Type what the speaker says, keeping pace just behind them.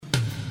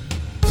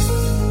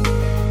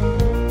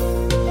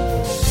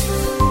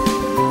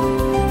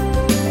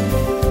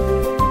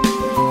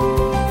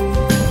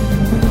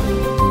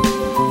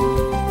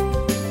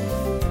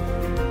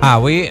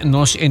Hoy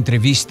nos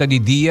entrevista de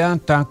día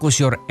está con el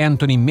señor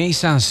Anthony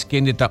Mesas,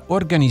 quien está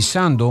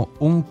organizando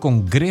un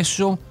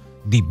congreso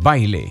de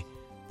baile.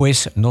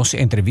 Pues nos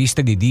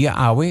entrevista de día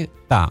hoy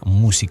está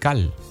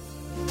musical.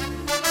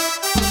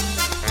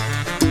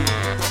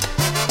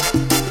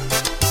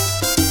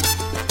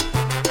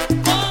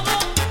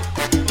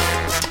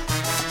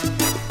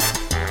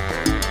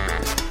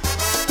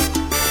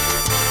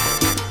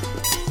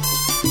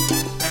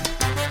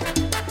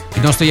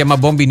 Nós te chama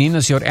Bombini,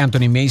 senhor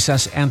Anthony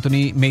Mesas.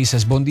 Anthony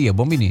Mesas, bom dia,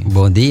 Bombini.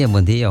 Bom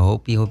dia.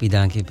 Hopi,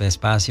 danke per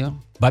spazio.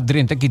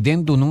 Badrente aqui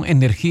dentro num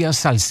energia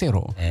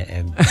salsero.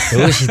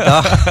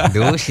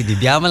 Doce,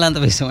 dobbiamo lá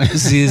também. Sim.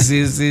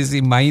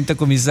 Mas ainda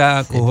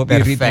começar com o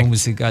ritmo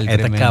musical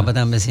tremendo. Acaba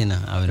também assim,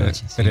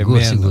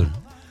 Seguro.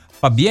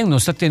 Para bem,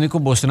 nós estamos tendo com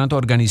você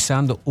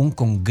organizando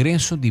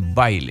congresso de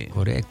baile.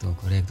 Correto,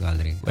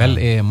 Aldri.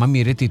 Well,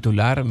 mamire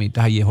titular, me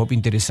está aí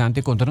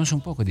interessante. Conta-nos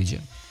pouco, DJ.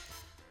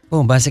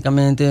 Bom,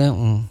 basicamente,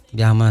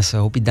 viajamos a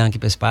danke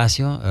per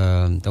spazio.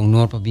 Então,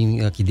 um para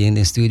vir aqui dentro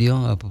do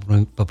estúdio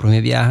para o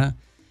primeiro viagem.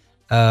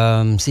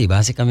 Sim,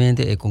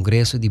 basicamente, o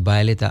congresso de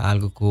baile é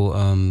algo que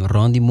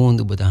ronde o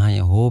mundo, mas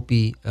há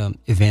hopi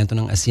evento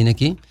assim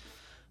aqui.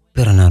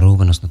 Pero na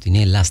Aruba nós não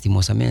temos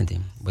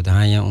lastimosamente. Mas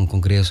há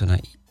congresso na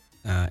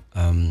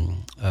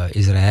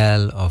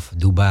Israel, of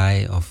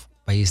Dubai, of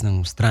país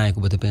não estranho que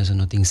você pensa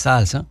não tem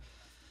salsa.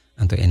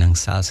 Então, a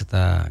salsa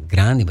está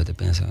grande, você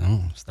pensa,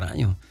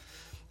 estranho.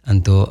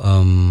 Então,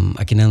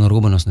 aqui na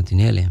Aruba nós não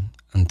temos ele.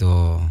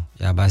 Então,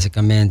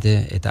 basicamente,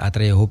 está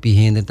atraindo hopi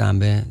gente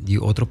também de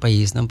outro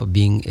país para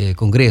vir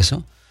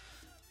congresso.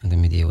 Então,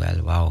 me digo,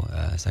 wow,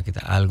 isso aqui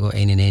está algo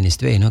is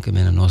 2, não? Que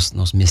nós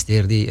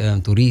mister de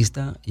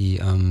turista e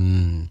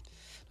nós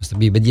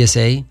estamos bem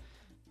sei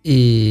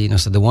e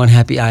nós estamos One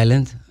Happy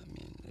Island.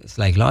 It's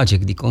like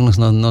logic, di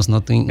nós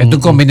não tem. É uma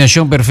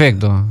combinação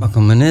perfeita.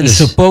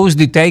 Suppose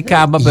de ter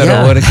acaba, pero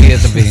agora que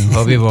também,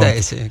 óbvio.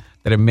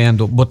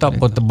 Tremendo.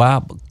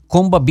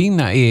 Como bem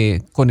na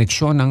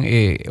conexão na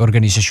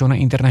organização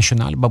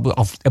internacional,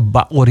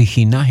 vai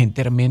originar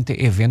inteiramente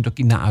evento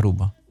aqui na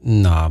Aruba?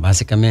 Não,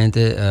 basicamente,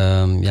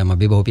 eu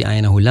vivo aqui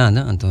na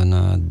Holanda, então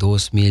na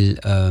 2000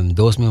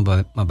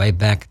 eu vai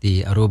back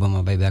de Aruba,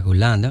 eu vai back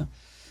Holanda,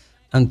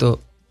 então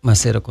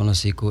mas eu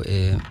conheci o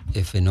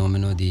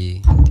fenômeno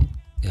de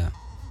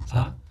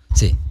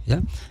sim,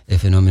 o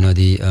fenômeno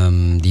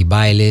de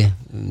baile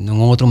de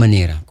uma outra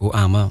maneira, que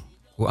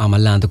ama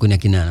lanta com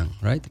aqui não,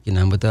 right? Aqui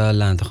não bota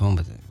lanta com,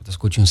 bota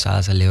escuta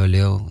salsa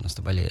leo, nós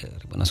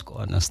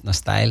trabalhamos na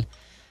style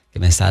que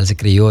minha salsa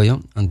criou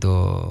eu,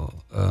 então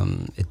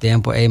o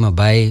tempo é uma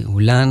vai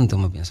rolando, então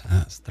eu penso,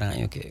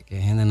 estranho que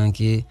gente não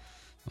aqui,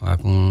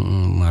 com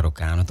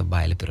marocano tá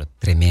baile, pero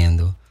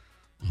tremendo,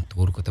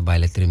 turco tá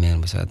baile tremendo,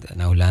 mas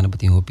na Holanda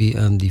tem hopi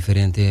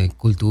diferente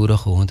cultura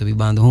junto,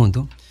 vivendo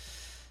junto.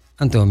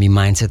 Então, meu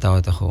mindset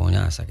é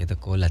gewoon, sabe que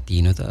com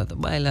latino tá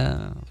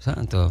baila,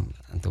 então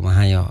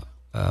mas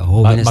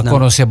jóvenes não.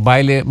 Conhece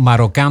baile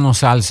marocano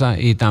salsa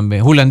e também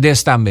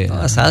holandês também.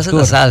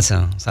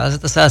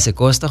 Salsa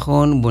costa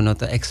gewoon, bueno,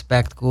 tá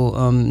expect que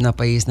na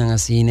país não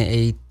assim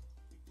é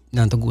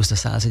não te gusta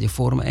salsa de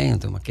forma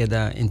então mas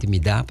queda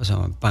intimidade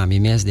para mim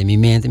mesmo de minha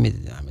mente me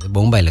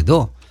bom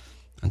bailador.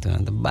 Então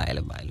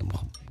baila,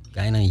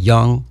 ganha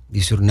young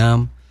de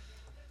Suriname.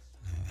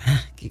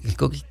 Que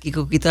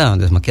tal?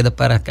 Então, mas queda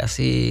para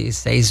quase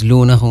 6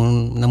 lunas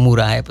com na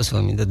muralha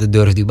para mim de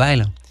dores de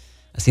baila.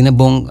 Assim é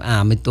bom,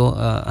 mito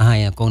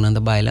com nanda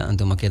baila,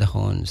 então mas queda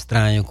com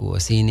estranho que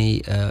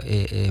assim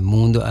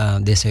mundo a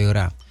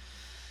desejar.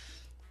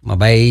 Mas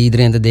vai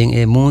dentro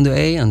do mundo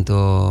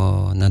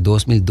então na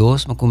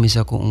 2002 eu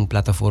comecei com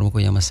plataforma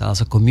que chama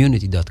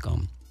salsacommunity.com.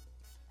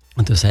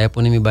 Então saya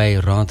pone me vai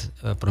rond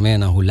primeiro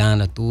na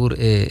Holanda tour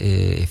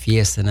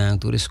fiesta na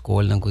tour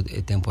escola na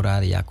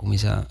temporada já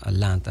começa a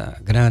lanta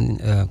grande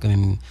que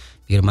me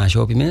vir mais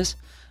shopping mês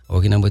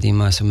hoje não botem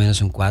mais ou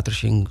menos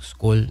 4-5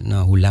 escola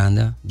na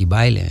Holanda de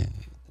baile.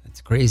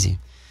 It's crazy.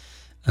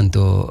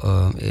 Então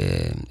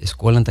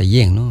escola tá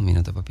lleno, não?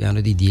 Mina tá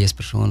papiando de 10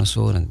 pessoas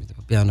só, tá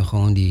papiando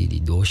com de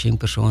 200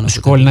 pessoas.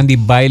 Escola de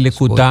baile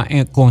que tá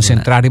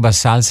concentrada em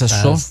salsa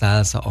só?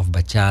 Salsa of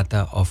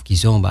bachata of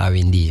kizomba a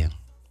vendia.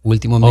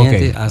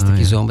 Ultimamente, hasta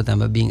Kizomba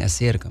também bem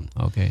acerca.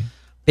 Okay.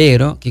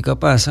 Pero, o que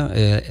passa?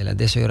 Ela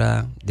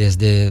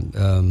desde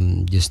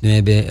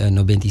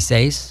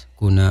 1996,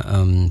 quando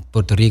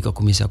Porto Rico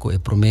começou com o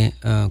primeiro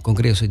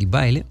congresso de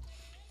baile,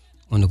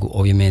 onde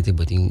obviamente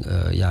botem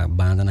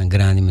banda na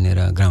grande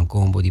maneira, Gran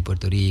Combo de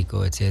Porto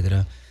Rico,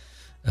 etc.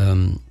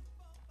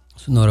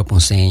 Sonora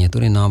Ponceña,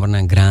 tudo em nome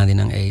na grande,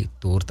 não é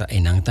torta e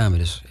não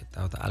também.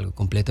 Então, algo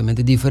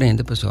completamente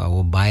diferente, pessoal.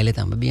 O baile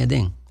também bem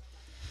dentro.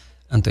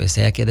 Então,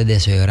 essa aqui é da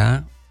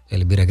desejora,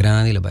 ela vira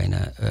grande, ela vai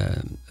na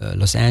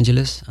Los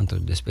Angeles, então,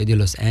 depois de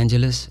Los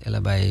Angeles,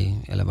 ela vai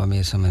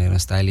mesmo maneira,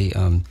 style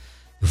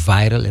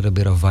viral, ela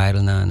vira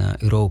viral na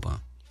Europa.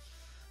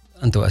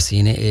 Então,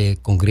 assim, o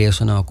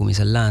congresso na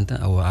começa lanta,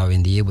 hoje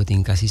em dia,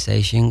 tem quase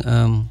 6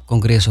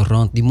 congressos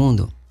rond do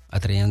mundo,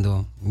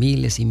 atraindo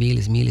miles e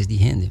miles de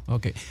gente.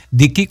 Ok.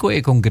 De que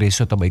o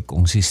congresso também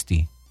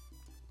consiste?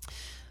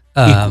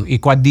 ¿Y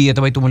cuál día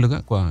te va a tomar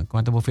lugar?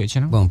 ¿Cuánto va fecha,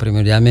 no? Bueno,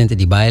 primordialmente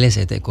de bailes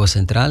es Eco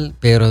Central,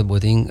 pero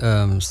botín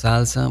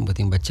salsa,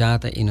 botín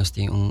bachata y nos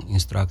tiene un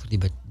instructor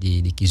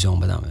de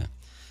kizomba también.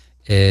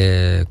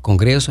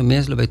 Congreso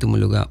mes lo va a tomar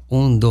lugar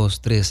 1,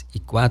 2, 3 y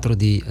 4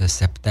 de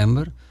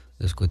septiembre.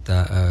 Dus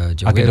está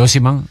 ¿Aquí 2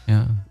 semanas?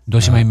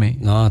 2 semanas y media.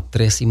 No,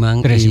 3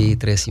 semanas y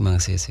 3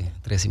 semanas, sí,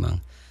 3 semanas.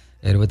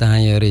 We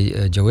gaan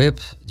jullie Joep,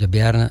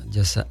 Jaberna,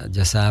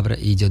 Jasabra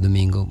y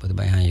Domingo,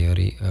 we gaan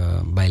jullie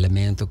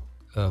bailamento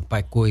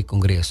para el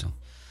congreso.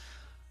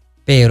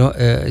 Pero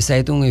esse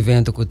é um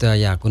evento que tá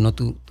já quando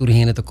tu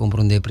gente tá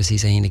compreender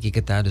precisa ainda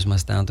que tá, dus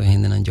mas tanto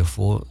ainda não já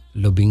for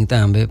lobbying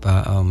também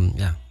para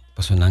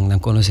para não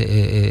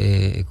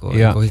conhecer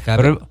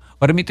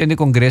Para mí tener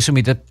congreso,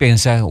 me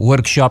pensa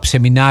workshop,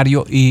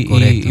 seminario y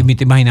me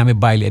imagina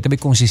baile. Também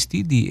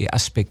consiste de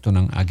aspecto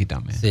ng aqui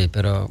também. Sí,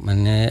 pero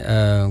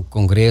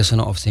congreso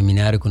no, ou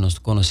seminário que nós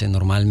conhecemos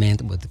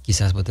normalmente,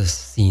 quizás você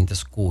sinta,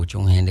 escuta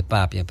gente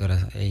papia, pero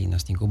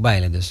nós temos que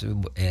baile. Dus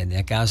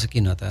é caso que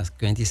nós tá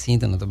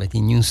 25, nós também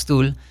tem um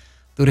stool,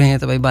 tu gente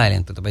também baile,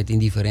 então também tem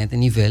diferente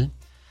nível.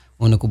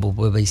 Onde que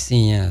você vai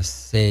sim,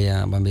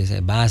 seja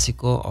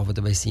básico, ou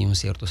você vai sim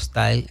certo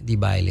style de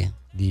baile,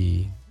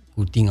 de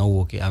tinha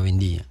o que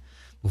vendia.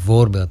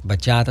 Bijvoorbeeld,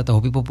 bachata tá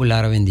muito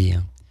popular hoje em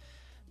dia.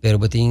 Pero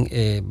botin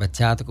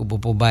bachata que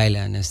popo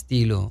baila na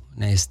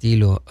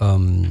estilo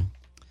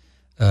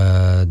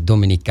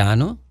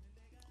dominicano,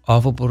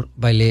 ou por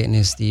baile na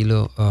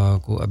estilo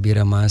que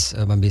abira mais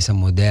bambisa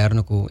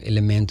moderno, com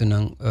elemento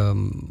ng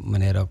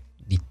maneira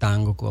de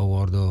tango que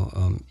abordo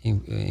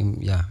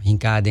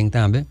hincading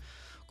também.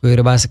 Que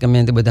era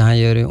basicamente botar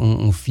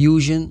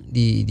fusion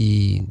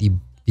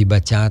de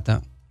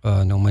bachata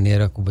de uma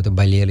maneira que você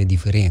bailar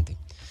diferente.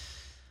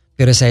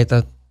 Pero essa é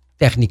a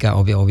técnica,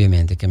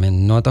 obviamente, que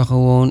não está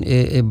gewoon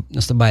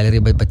nós está bailar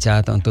by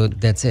bachata, então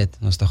that's it.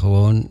 Nós está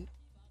gewoon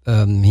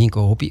hinko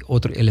hopi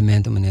outro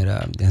elemento,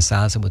 maneira de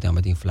salsa, botar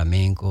um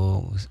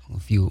flamenco,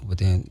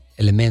 botar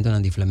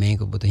elemento de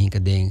flamenco, botar hinka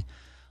ding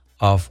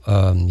of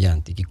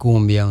tiki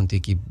cumbia,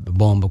 tiki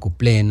bomba com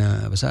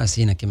plena,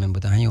 assim na que men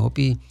botar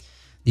hopi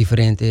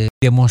diferente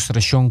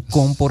demonstração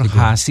com por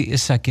hasi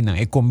essa aqui não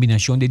é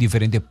combinação de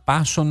diferentes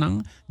passos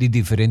de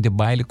diferentes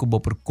bailes que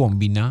por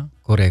combinar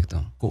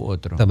correto com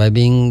outro também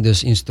bem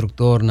dos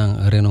instrutor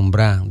não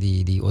renombrar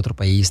de outro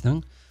país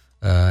não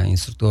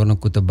instrutor não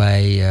que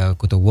também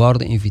que te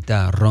guarda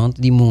invitar rond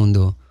de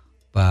mundo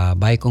para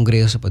vai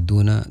congresso para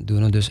duna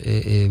dos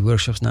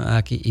workshops não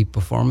aqui e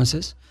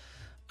performances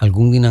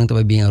algum dia não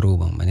também bem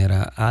Aruba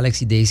maneira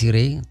Alex e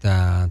Desiree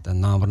tá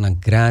número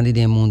grande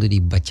do mundo de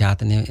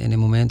bachata no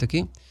momento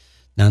aqui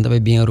não também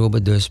bem Aruba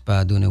dus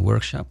para dar um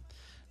workshop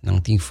não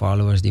tem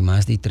followers de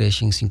mais de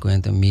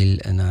 350,000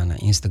 na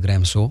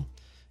Instagram só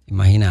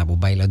imagina o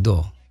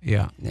bailador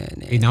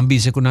e não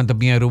bisa que não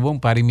também Aruba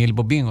pari mil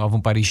bobin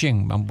ou pari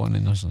sheng vamos pôr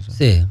nós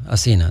sim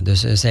assim não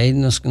dus aí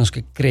nós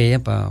que cria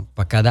para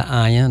cada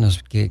ano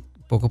nós que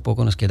pouco a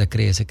pouco nos queda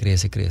cresce.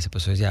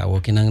 Pessoas já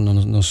o que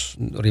nos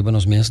riba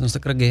nos meses nos está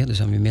carregando,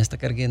 então a minha está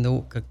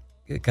carregando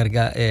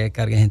carga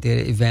gente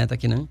evento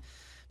aqui não.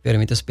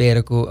 Permite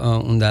espera que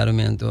dado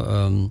momento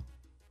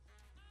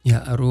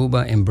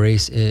Aruba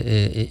embrace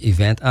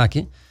event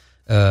aqui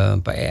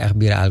para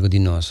abrir algo de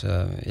nós.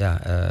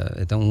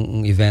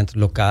 Então evento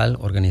local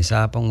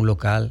organizado para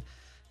local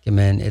que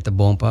é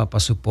bom para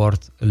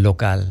suporte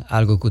local,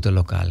 algo que é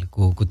local,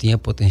 que tem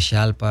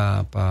potencial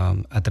para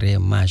atrair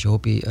mais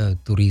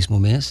turismo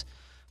mesmo,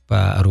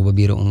 para Aruba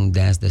vir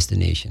dance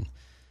destination.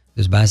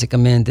 Então,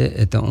 basicamente,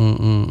 é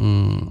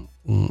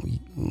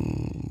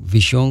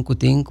visão que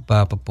tem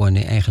para pôr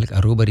eigenlijk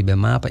Aruba no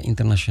mapa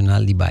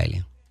internacional de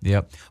baile.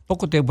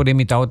 Pouco tempo de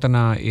mitad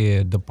na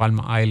de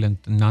Palm Island,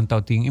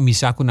 nantaw ting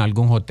imisako na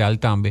algum hotel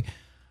também.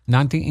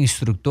 Nanting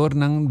instructor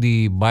ng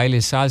di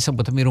baile salsa,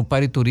 bota mayroong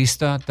pari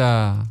turista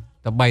ta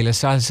baile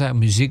salsa,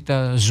 music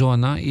ta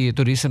zona, y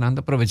turista nanda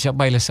aprovecha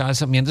baile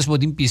salsa, mientras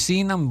boting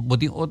piscina,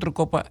 boting otro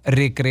copa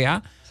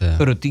recrea,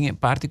 pero ting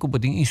parte ko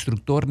boting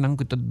instructor ng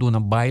kita doon na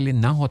baile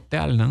na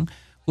hotel ng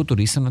o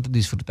turista nanda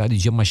disfrutar de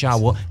dia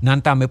machawo,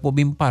 nanta me po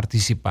bim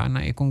participar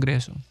na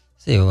congreso.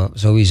 Sí,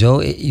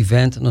 sowieso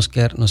event nos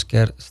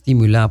quer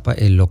stimular pa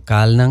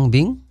local nang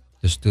bing,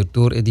 de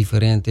structuur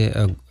diferente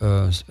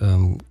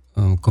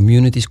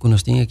communities que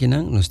nós temos aqui,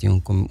 nós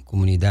temos uma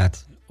comunidade,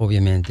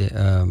 obviamente,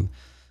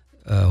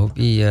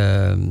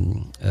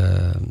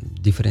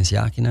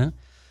 diferenciada aqui,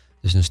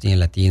 dus nós temos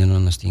latino,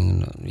 nós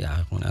temos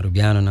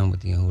arubiano, nós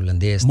temos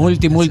holandês.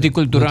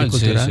 Multicultural.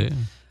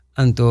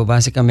 Então,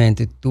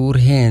 basicamente, toda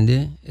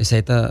gente,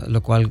 essa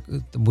lo qual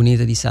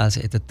bonita de salsa,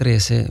 é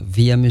 13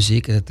 via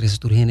música, é 13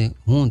 toda gente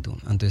junto.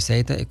 Então, essa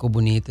é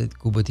bonita,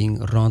 que botem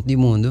rond do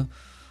mundo,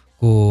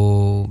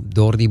 com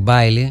dor de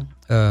baile,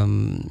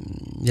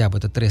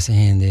 but 13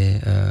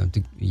 gente,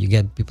 you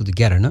get people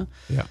together, no?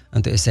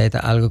 Então, essa é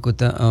algo que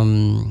tá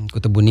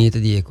bonito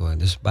de eco.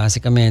 Dus,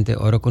 basicamente,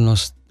 ora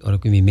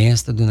que me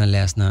mestre de uma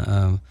les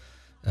na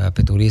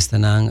turista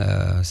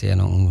seja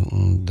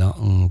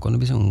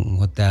um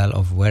hotel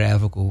of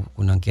wherever que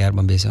não quer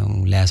bambesa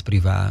les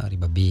privado,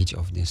 riba beach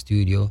of the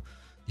studio,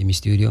 de mi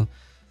studio.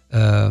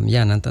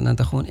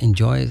 Nanta gewoon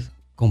enjoy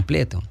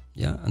completo.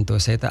 Ja,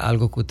 entonces está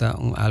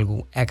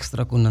algo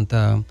extra que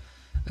nanta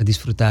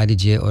disfrutar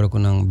de ora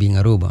con ang bing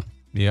Aruba.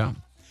 Ja.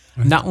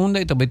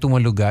 Naunda ito ba itong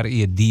lugar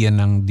iya dia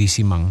ng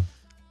disimang?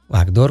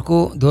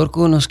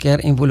 Dorko nos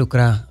quer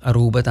involucrar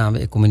Aruba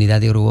também, a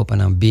comunidade de Aruba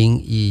para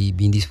bing e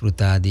bem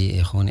disfrutar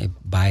de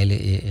baile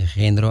e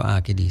género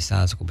aqui de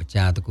salsa, com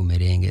bachata, com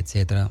merengue,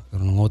 etc.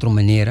 Por uma outra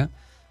maneira,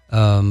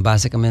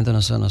 basicamente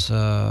nós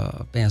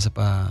pensa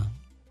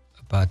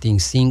para ter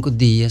 5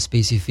 dias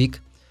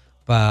específicos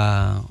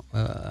para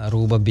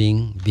Aruba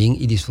bing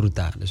e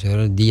disfrutar.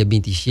 Então, dia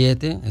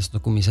 27, nós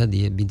começamos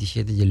dia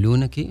 27 de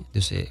luna aqui,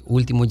 então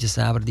último de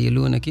sábado de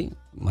luna aqui,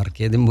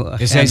 marquei de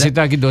agenda. Essa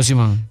está aqui 2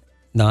 semanas?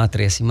 Não,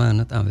 3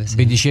 semanas também.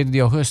 27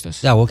 de agosto?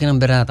 Ja, ook in een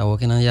berata,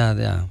 ook in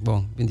een,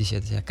 bom,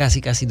 27, ja, casi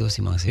 2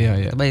 semanas. Ja.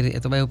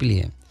 Ito ba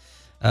opilihan.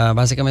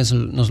 Basicamente,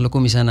 nós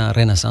começamos na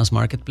Renaissance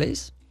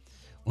Marketplace,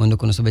 onde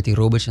nós também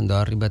Robert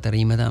Chandor e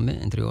Batarima também,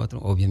 entre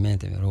outros,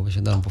 obviamente, Robert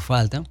Chandor não por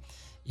falta.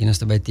 E nós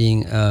também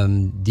temos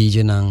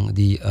DJ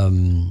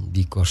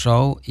de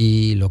Corsau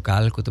e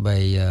local que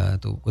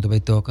também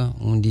toca,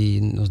 onde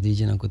nós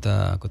DJ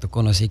que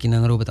conhece aqui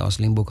na Aruba, tá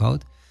Oslim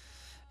Boekhout.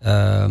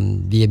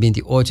 Dia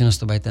 28 nós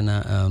também tá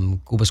na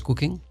Cuba's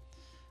Cooking.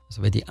 Nós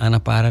também tem Ana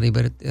Para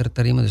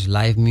Tarima, dus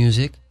live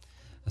music.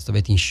 Nós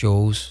também tem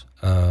shows.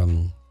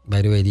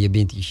 By the way, dia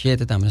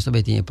 27 também nós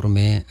também tem a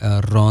primeira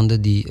ronda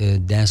de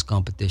dance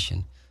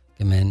competition.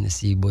 Que men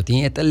se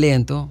botem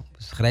talento,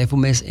 schrijf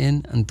mes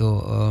in,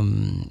 então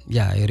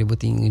eu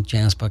botem uma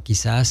chance para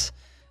quizás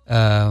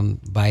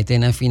vai ter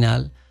na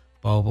final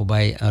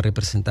para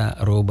representar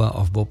Aruba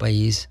of bo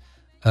país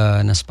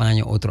na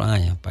Espanha outro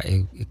ano para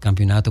o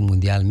campeonato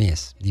mundial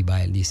mês de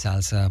baile de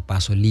salsa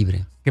passo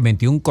livre. Que men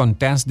tem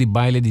contest de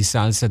baile de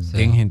salsa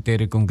dentro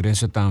do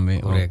congresso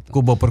também. Correcto.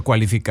 Cuba por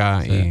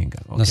qualificar. Okay.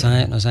 Nós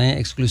temos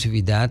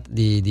exclusividade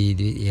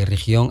de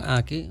região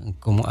aqui,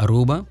 como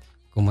Aruba,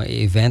 como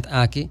evento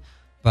aqui,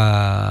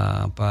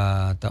 para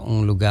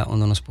lugar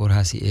onde nós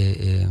podemos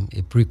fazer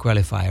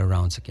pre-qualifier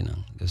rounds aqui,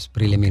 os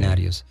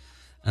preliminares.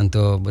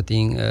 Então,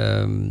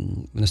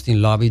 nós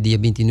temos lobby dia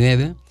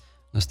 29,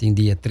 nós temos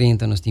dia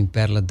 30, nós temos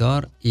Perla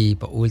d'Or e,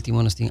 para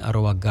último, nós temos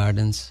Aroa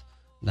Gardens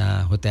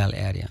na hotel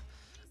area.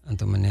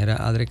 Então, maneira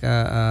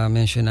Adrica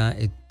mencionar,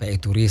 para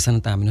turista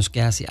também, nós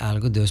queremos fazer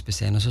algo de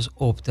especial, nós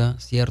opta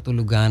certo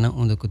lugar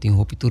onde tem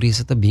hopi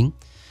turista também,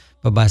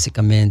 para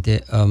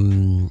basicamente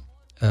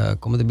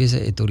como te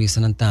dice, el turista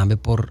también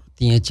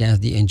tiene chance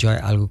de enjoy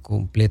algo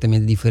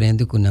completamente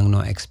diferente que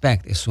no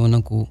expect. Eso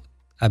no que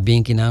a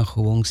bien que no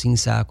gewoon sin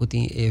saco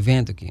tiene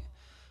evento aquí.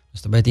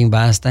 Nós também tem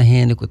basta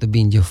gente que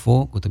também de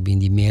fo, que também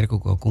de merco,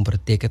 que compra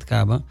ticket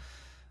caba,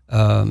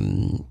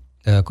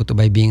 que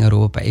também bem a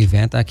roupa para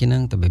evento aqui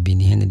não, também bem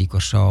de gente de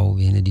Corsau,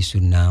 gente de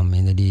Suriname,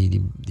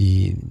 gente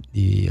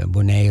de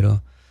Bonaire,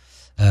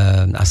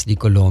 as de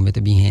Colômbia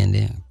também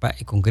gente para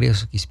o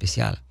congresso que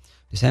especial.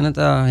 Dus hij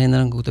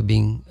heeft kuta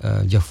bing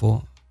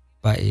jafo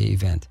pa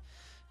event.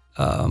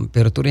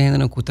 Pero tu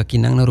hena kuta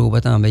kinang na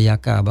Aruba também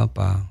acaba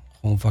pa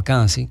com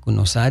vakansie, kun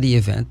nos di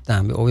event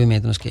também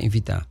obviamente nos quer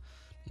invitar.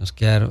 Nos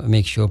quer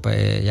make sure pa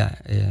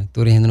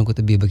tu hena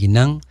kuta biba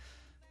kinang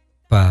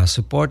pa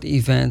support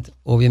event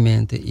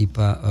obviamente e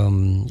pa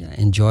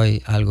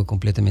enjoy algo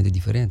completamente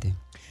diferente.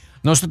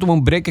 Nós estamos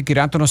um break aqui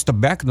rato nós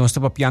back, nós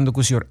estamos papiando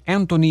com o senhor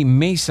Anthony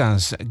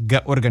Mesas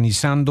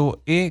organizando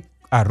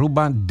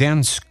Aruba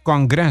Dance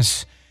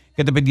Congress.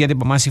 Que te pedía de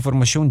más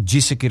información,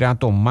 dice que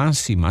rato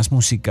más y más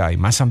música y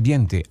más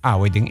ambiente.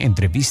 Hoy en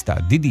entrevista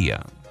de día.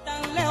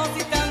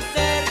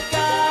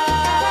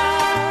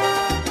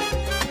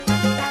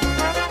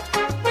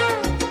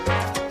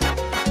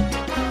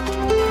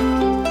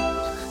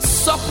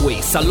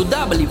 Subway,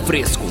 saludable e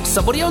fresco.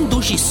 Saboreia um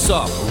duche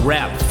soft,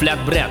 wrap,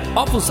 flatbread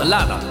ou com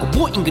salada com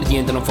bom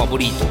ingrediente no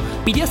favorito.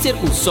 Pide a ser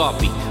com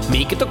sopi.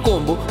 Make it a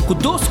combo com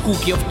 2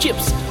 cookies of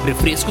chips,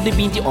 refresco de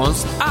 20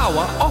 ons,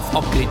 água ou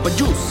upgrade para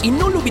juice. E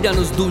não olvida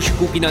nos duche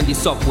cookie de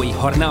Subway,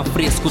 jornal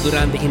fresco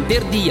durante o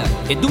inteiro dia.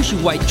 E duche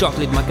white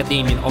chocolate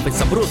macadamia ou o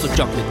saboroso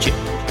chocolate chip.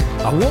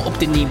 Agora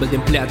obtenível em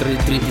platter de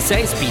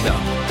 36 pida.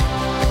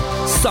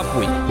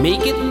 Subway,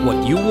 make it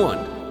what you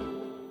want.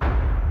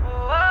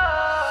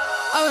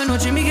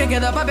 Noche mi que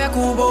queda papi a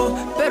cubo,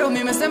 pero mi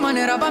esta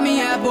manera pa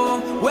mi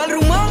ebo. Well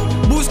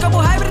rumón, busca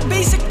por hybrid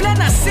basic plan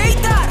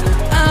aceitar.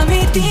 A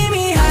mi team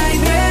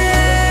hybrid,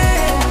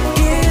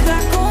 queda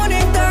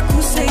conecta con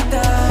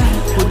aceitar.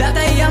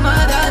 Data y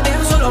llamada de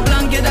un solo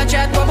plan, queda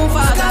chat pa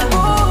bufada.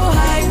 Por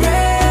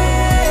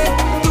hybrid,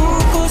 tu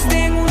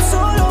coste en un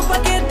solo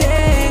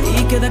paquete.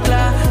 Y queda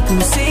claro, con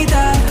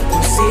aceitar.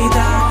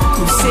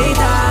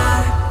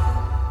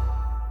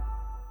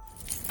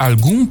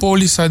 Algum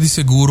póliza de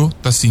seguro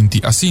ta sinti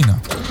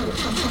asina.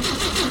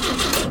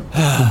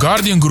 O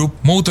Guardian Group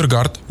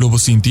Motorguard lobo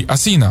sinti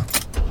asina.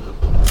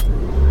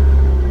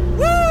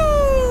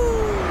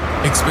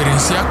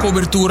 Experiencia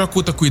cobertura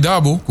cuta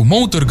cuidado com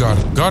Motorguard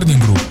Guardian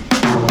Group.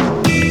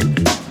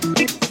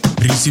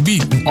 Recebi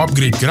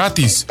upgrade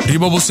grátis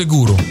riba bo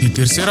seguro de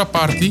terceira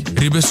parte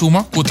riba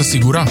suma cuta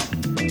segura.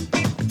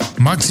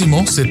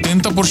 Máximo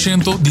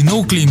 70% de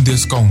no-claim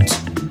discount.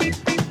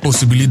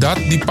 Possibilidad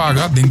de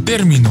paga de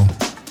término.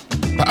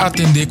 Para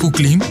atender o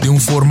cliente de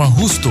forma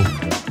justa.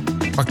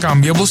 Para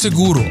cambiar o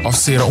seguro ou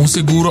ser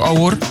seguro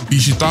agora,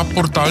 visita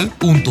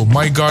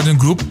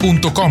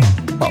portal.mygardengroup.com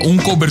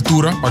para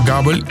cobertura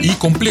pagável e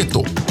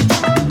completo.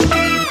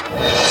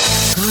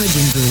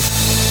 Garden Group.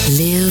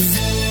 Live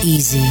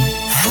easy.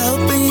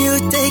 Helping you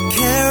take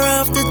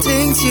care of the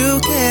things you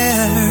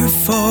care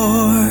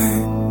for.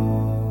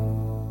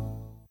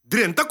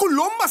 Drenta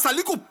Colomba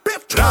sali com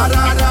Petro. Ra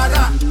ra ra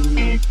ra.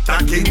 Tá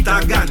quem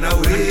tá gana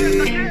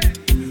we.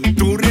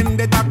 Tu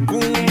rende tá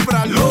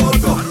compra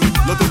loto.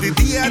 Loto de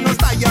dia não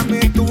está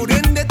llame. Tu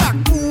rende tá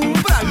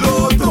compra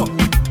loto.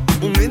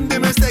 Rende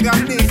me este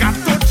gane.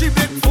 14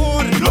 bet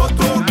for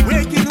loto.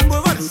 Breaking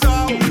number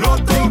versal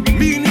loto.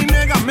 Mini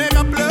mega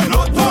mega play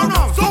loto.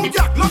 No,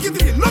 Zodiac, Lucky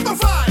 3, Loto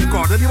 5.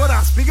 Corda di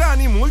varas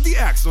pigani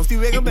multi-X. Non sti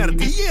vega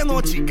mertie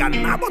no chica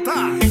na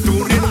bota.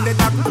 Tu rende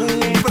tá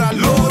compra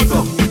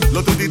loto.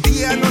 Loto di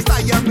dia non sta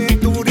llame.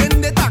 Tu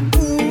rende tá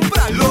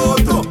compra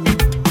loto.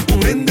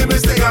 Rende me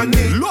este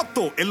gane.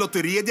 Loto e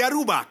Lotteria di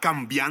Aruba,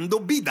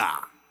 cambiando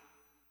vida.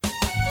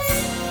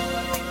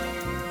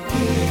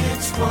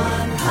 It's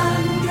 100.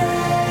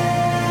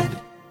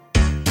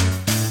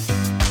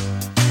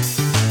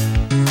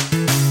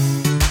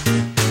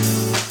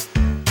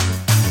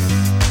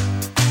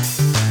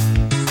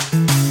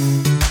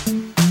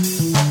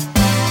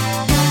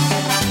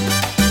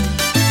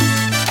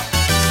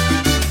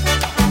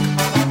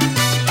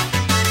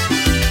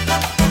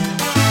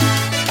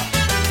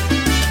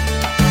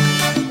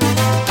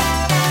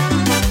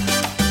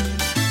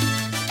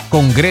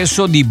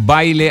 Congresso de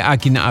Baile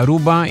aqui na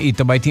Aruba e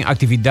também tem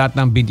atividade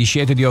na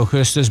 27 de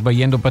agosto,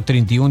 indo para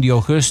 31 de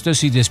agosto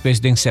e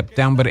depois em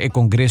setembro é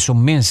Congresso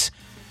mês.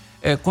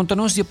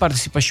 Conta-nos de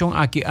participação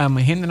aqui,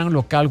 gente no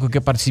local que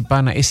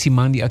participa nesse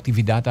semana de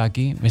atividade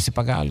aqui, mas se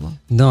paga algo?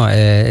 Não,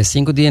 é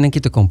 5 dias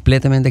aqui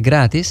completamente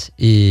grátis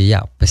e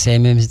ja, pensei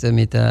mesmo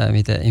me tá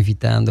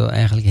invitando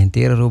eigenlijk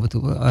inteira Aruba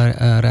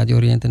a Radio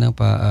Oriente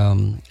para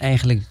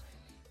eigenlijk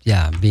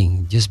ja,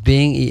 bem, just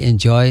bem e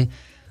enjoy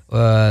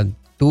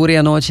 2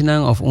 dia noite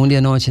não, ou 1 dia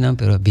noite não,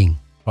 pero bem.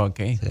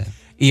 Ok. Sí.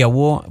 E eu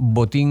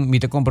botin me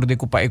te compro de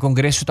para o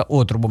congresso tá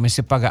outro, mas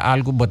se paga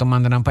algo, bota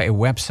manda não para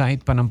o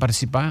website para não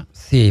participar?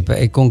 Sim,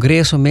 para o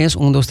congresso mês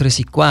 1, 2, 3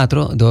 e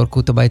 4, door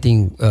kuta bij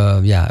ting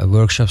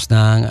workshops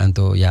nang,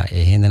 anto ja,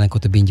 gente nang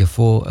kuta binja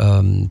fo,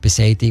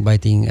 pesaiting bij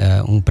ting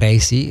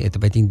prijsie, het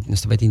bij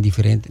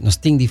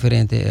ting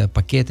differente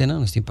pakketten,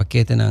 nos ting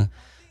pakketten nang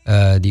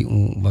die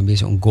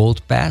een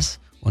gold pass.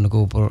 Onde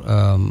por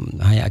há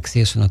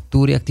acesso na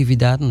tour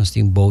atividade, nós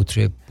temos boat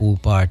trip, pool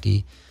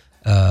party,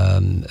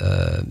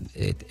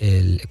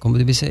 como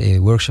deve ser,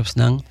 workshops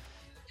não,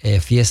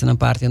 fiesta na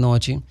parte da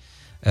noite.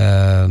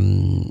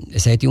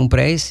 Esse tem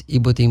preço e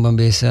botem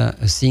bambesa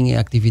sim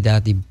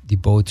atividade de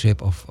boat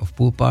trip of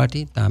pool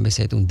party, também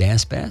se tem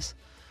dance pass,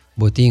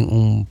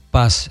 botem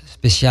pass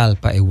especial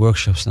para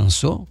workshops não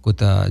só, que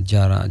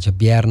já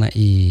vierna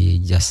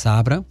e já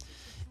sabra.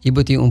 E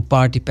botem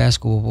party pass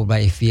que vou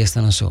para a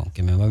fiesta não só,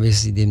 que mesmo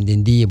vezes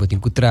den dia botem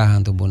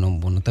kutrahan então bom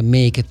não tá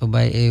make it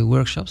para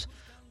workshops,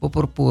 vou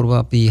propor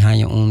para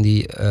hanya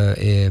onde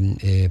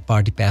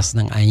party pass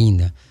não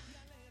ainda.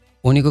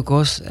 Única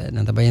coisa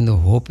não tá bem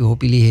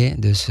hopi lihe,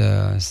 dus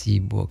se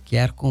bo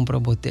quer comprar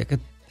boteca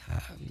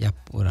ja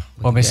pura.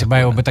 Ou se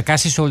vai ou bota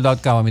quase sold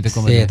out ka me te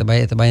como. Sim, tá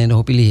bem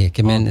hopi lihe,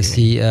 que men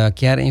se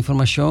quer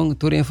informação,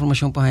 toda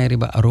informação para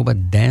riba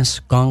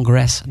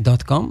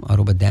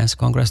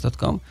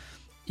 @dancecongress.com.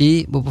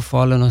 E vou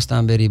follow nós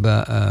também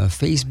riba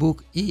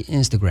Facebook e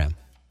Instagram.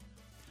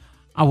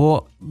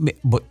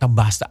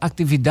 Basta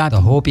atividade.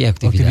 Hopi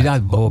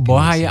atividade.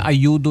 Bohaya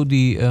ajuda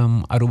de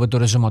Aruba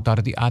Tourism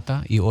Authority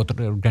ATA e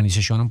outra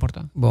organização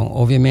importante? Bom,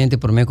 obviamente,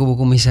 por mim que vou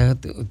começar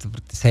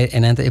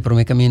por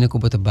mim caminho que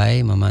vou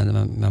trabalhar,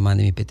 manda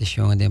minha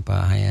petição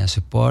para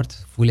support,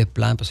 full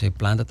plan, porque o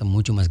planta está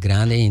muito mais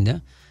grande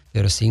ainda.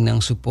 Pero sin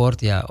nang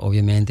support, ya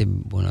obviamente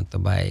bueno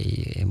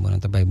tabay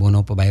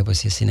bueno pa bay pues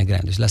sin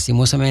grande. Dus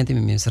lastimosamente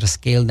me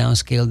scale down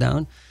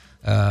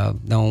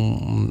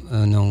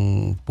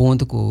num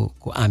ponto que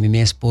a mim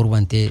mes por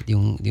vante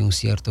de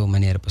certo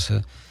maneira,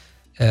 porque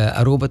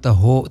Aruba tá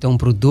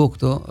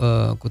produto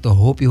que tá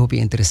hopi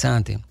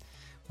interessante.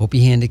 Hopi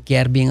gente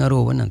quer bem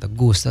Aruba, não tá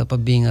gosta para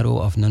bem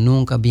Aruba, ou não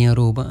nunca bem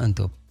Aruba,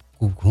 então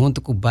junto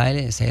com o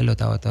baile, se lo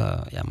estaba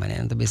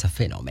maneira também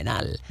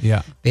fenomenal.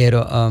 Yeah.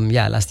 Pero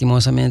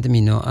lastimosamente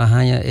mi no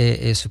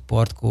é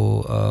support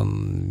ko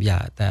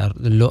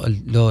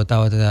lo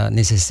estava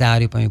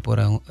necessário para mim por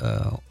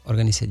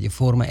organizar de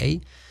forma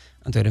aí,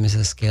 então eu me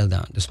scale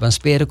down. Dus van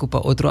espero que para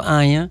outro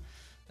ano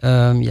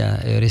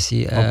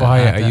resi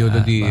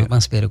ajuda de van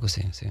espero que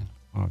sim.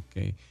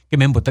 Ok. Que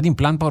mesmo botar em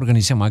plano para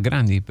organizar mais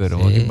grande, pero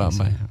sim.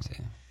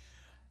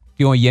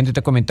 Que um oyente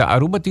te comenta,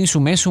 Aruba tem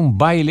mês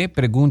baile,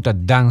 pergunta,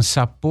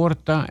 dança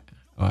porta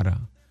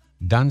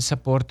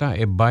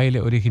é baile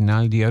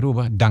original de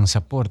Aruba, dança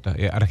porta,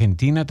 é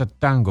Argentina tá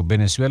tango,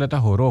 Venezuela tá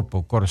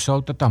joropo,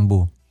 Corsol tá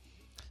tambu.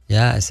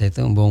 essa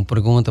é uma boa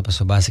pergunta,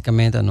 porque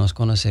basicamente nós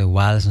conhecemos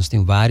Wales, nós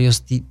temos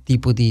vários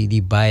tipos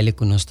de baile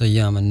que nós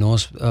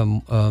chamamos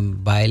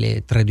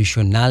baile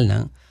tradicional,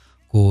 né?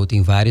 Que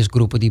tem vários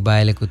grupos de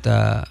baile que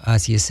está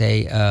assim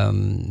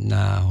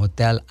na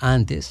hotel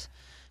antes,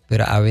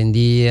 pero hoje em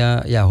dia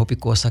a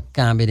coisa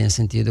cambia no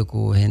sentido que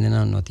a gente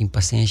não tem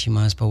paciência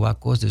mais para o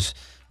coisa.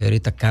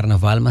 Ahorita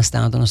carnaval, mas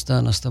tanto nos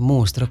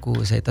mostra que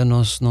isso é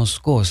nos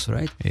coisas,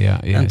 right?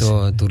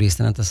 Tanto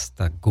turista não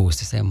está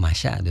gosto, isso é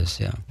machado,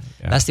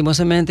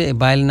 lastimosamente,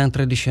 baile não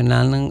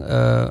tradicional,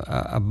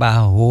 a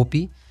barra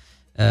hopi.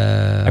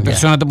 A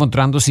pessoa está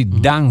mostrando se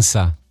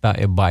dança tá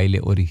é baile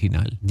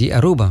original. De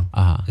Aruba?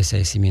 Esse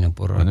é simina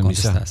por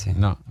contestar, sim.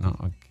 Não,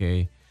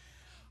 ok.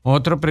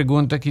 Outra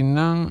pergunta que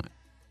não,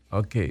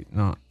 ok,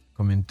 não,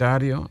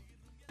 comentário.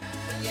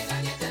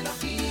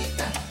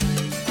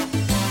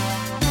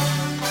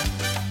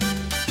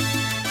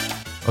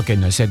 Ok,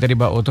 no, ese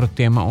deriva otro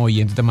tema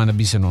oyente te manda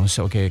bisanos.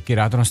 Ok, que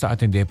rato no está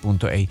atender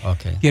punto A.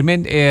 Ok.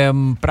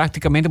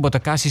 Prácticamente bota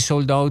casi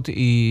sold out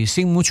y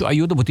sin mucho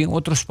ayuda, but tiene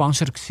otro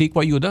sponsor que sí que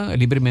ayuda,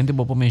 libremente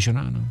puedo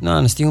mencionar, ¿no?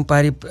 No, nós temos um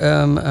par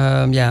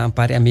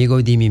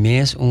amigos de mim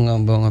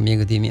mesmo, bom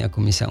amigo de mim,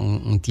 começa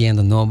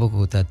tienda novo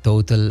que tá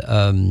Total,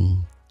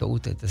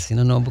 assim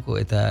novo que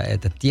é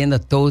tienda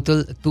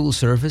Total Tool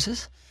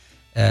Services.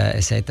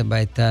 Essa aí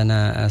também está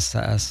na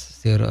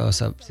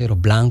Cerro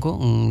Blanco,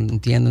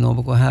 tienda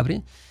novo que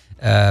abre.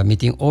 Me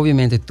tem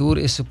obviamente tour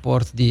e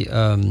suporte de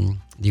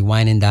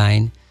Wine and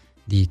Dine,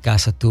 de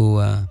Casa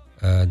Tua,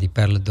 de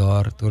Perla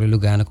d'Or, tour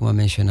Lugano como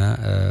mencionar.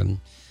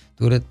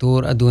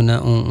 Tour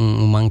aduna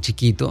man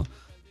chiquito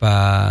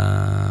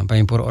para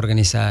impor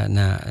organizar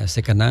na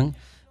Secanang.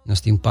 Nós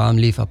temos Palm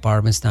Leaf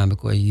Apartments também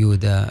que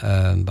ajuda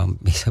a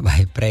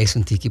preço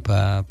um tiki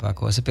para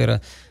coisa, pero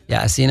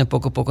assim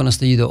pouco a pouco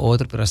nós ajuda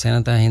outro, pero assim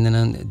está ainda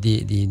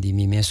de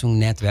mim mesmo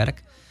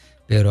netwerk,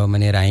 pero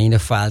maneira ainda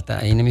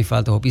me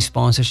falta hobby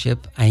sponsorship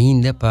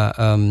ainda para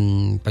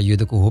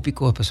ajudar com hobby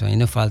corpo, so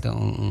ainda falta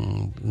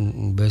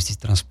bus de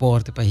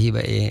transporte para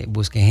riba e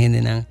buscar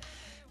gente não.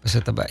 Pues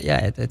é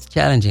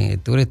challenging.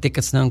 Todos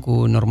tickets não que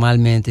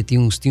normalmente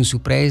tem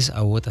surpresa,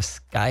 a outra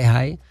sky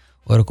high.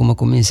 Ora como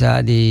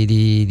começar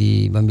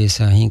de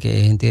bambisa hinke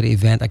inteiro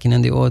event aqui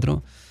não de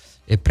outro,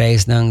 o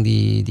preço não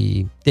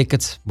de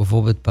tickets,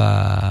 bijvoorbeeld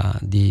para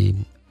de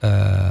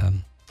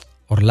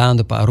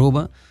Orlando para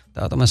Aruba,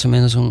 tá mais ou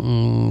menos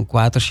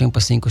 $400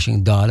 para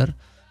 $500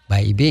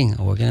 vai bem,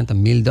 ou aqui não tá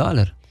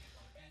 $1,000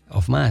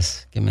 of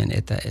mais, que man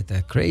é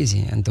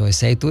crazy. Então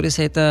esse tudo é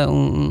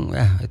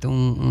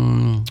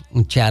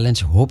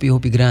challenge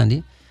hopi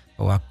grande.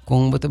 Ou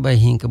como também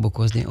hinka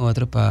because de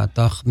outra para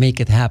toch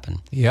make it happen.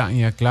 Ja,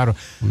 claro.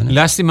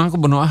 Lastima que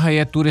bono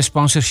haya tu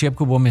sponsorship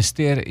que vou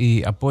mester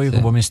e apoio que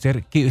vou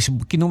mester.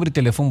 Que número de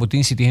telefone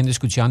botin se tem gente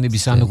escuchando e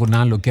bisando com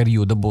nada quer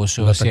ajuda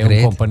bosso se é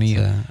uma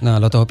companhia. Não,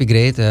 lot hopi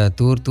great.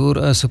 Tour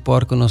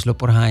support que nos lo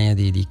por hanya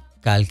de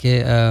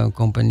qualquer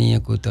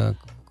companhia que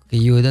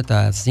ajuda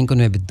tá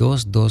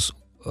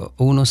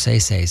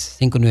 592-2166.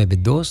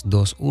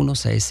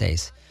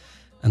 592-2166.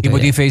 E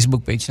pode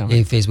Facebook page também?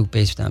 E Facebook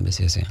page também,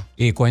 sim.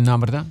 E qual é o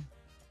número da?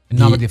 O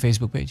número de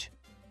Facebook page?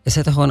 Esse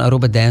é gewoon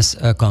Aruba Dance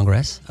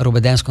Congress. Aruba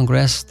Dance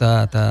Congress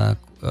tá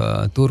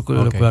tour com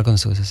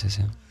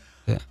sim.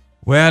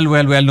 Well,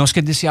 nós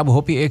que desejamos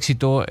hopi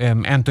éxito,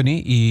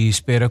 Anthony, e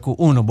espero que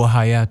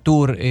bohaya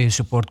tour e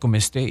support como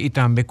este, e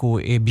também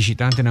que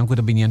visitante não que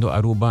está vindo a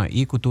Aruba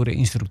e que tour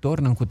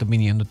instrutor não que está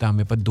vindo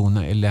também para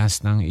dona e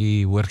les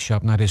e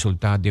workshop na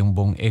resultado de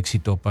bom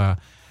éxito para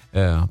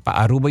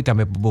Aruba e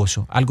também para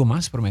Bosso. Algo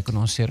mais para me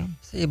conhecer?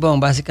 Sim, bom,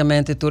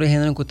 basicamente toda a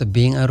gente que está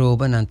bem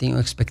Aruba não tem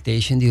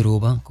expectation de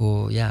Aruba que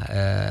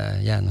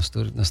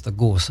nós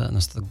gosta,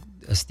 nós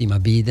estima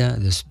vida,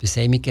 dus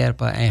we me quer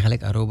para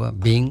eigenlijk Aruba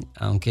bem,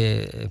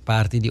 aunque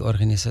parte de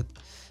organizar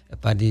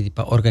para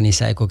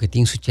organizar que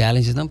tem su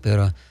challenges não,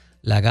 pero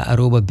laga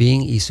Aruba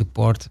bem e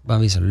support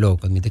vamos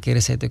local. Me te quer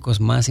ser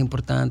coisa mais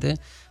importante, nós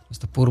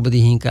está por de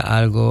hinka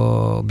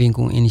algo bem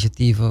com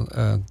iniciativa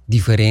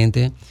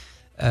diferente.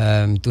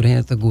 Toda a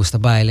gente gosta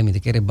de baile, me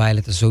quer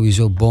baile tá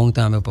sowieso bom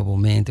também para o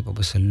momento, para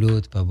a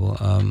saúde, para o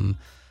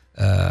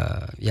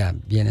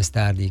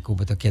bem-estar de que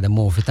você quer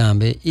mover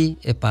também e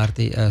a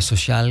parte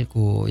social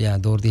que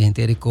door die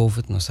gente de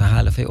COVID nós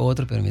halen foi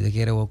outro, pero me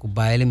quer o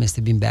baile, mas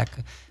bem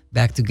back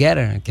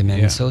together, que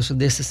man social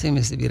distancing,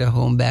 mas vir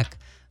home back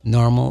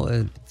normal,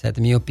 essa é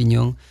a minha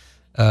opinião.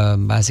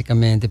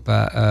 Basicamente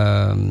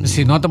para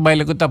se nota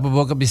baile que tá para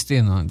boca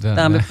bistino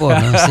também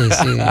pode não sei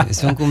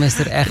se vão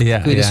começar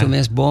cuida seu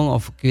mês bom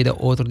ou cuida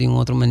outro de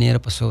outra maneira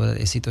passou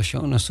a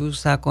situação nós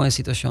só com a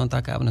situação tá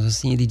acaba nós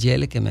assim de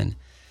gelo que man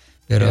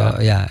pero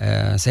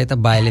sei tá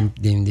baile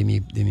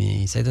de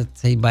mim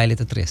sei baile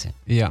tá 13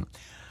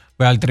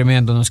 well,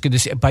 tremendo. Nós que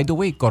by the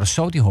way,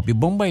 Corsau de hobby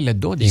bom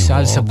bailador de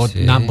salsa,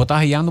 botar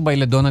hayando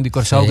bailadona de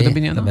Corsau que tá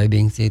vindo. Tá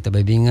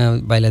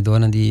bem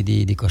bailadona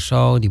de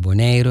Corsau, de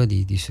Bonaire,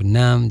 de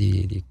Suriname,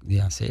 de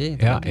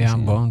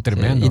bom,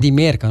 tremendo. E de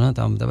merca, não?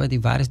 Tá de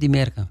várias de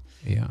merca.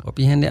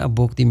 Op je hende a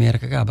book de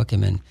merca acaba que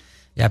men.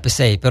 Ya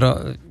pensei,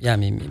 pero ya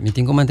me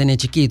tengo que mantener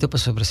chiquito,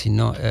 pues sobre si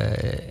no,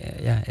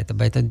 ya esta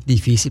va a estar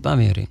difícil para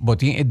mí.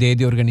 ¿Botín idea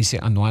de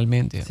organizar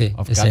anualmente? Sí,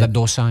 ¿O cada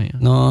 2 años?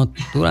 No,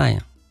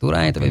 Turaya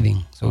también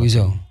bien,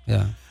 sowieso,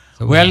 ya.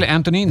 Well,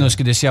 Anthony, nós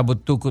que deseamos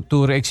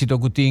tu éxito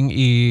kuting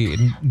e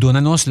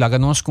donanos,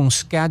 laganos com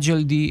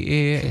schedule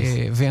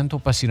de evento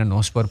para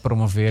nós por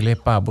promover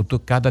para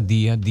cada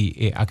dia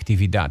de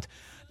atividade.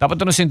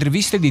 Dapat nos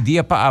entrevista de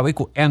dia pa awe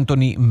com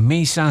Anthony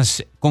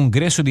Mesas,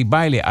 Congresso de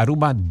Baile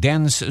Aruba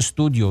Dance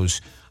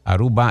Studios,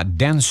 Aruba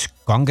Dance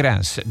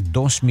Congress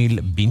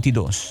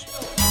 2022.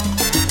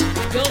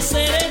 Yo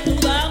seré tu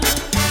dama.